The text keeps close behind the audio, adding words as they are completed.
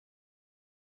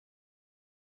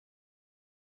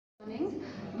Morning.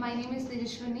 My name is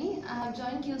Tejashwini. I have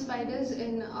joined Qspiders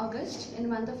in August, in the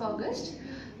month of August.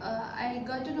 I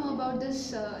got to know about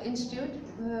this institute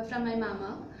from my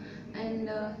mama. And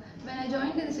when I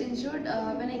joined this institute,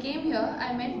 when I came here,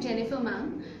 I met Jennifer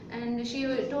ma'am, and she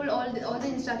told all the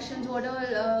instructions, what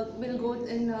all will go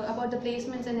in about the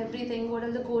placements and everything, what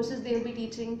are the courses they'll be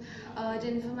teaching.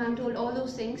 Jennifer ma'am told all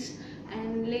those things.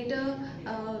 And later,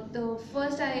 the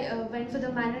first I went for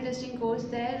the manual testing course.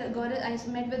 There, I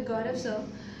met with Gaurav sir,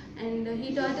 and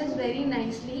he taught us very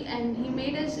nicely. And he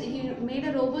made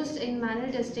a robust in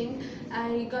manual testing.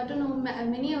 I got to know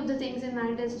many of the things in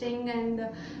manual testing, and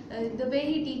the way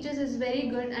he teaches is very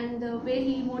good. And the way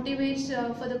he motivates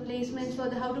for the placements, for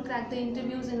the how to crack the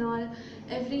interviews and all,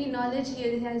 every knowledge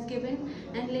he has given.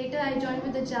 And later I joined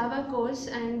with the Java course,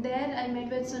 and there I met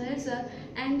with Sunil sir,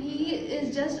 and he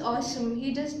is just awesome.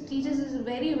 He just teaches us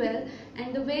very well,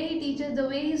 and the way he teaches, the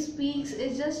way he speaks,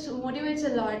 it just motivates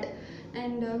a lot.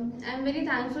 And I'm very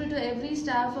thankful to every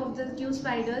staff of the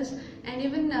Qspiders. And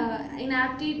even in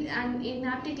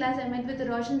apti class I met with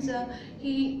Roshan sir.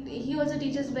 He also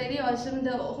teaches very awesome.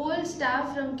 The whole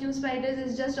staff from Qspiders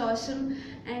is just awesome.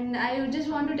 And I just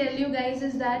want to tell you guys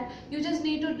is that you just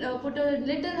need to put a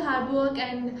little hard work,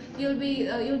 and you'll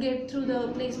get through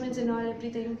the placements and all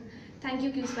everything. Thank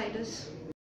you, Qspiders.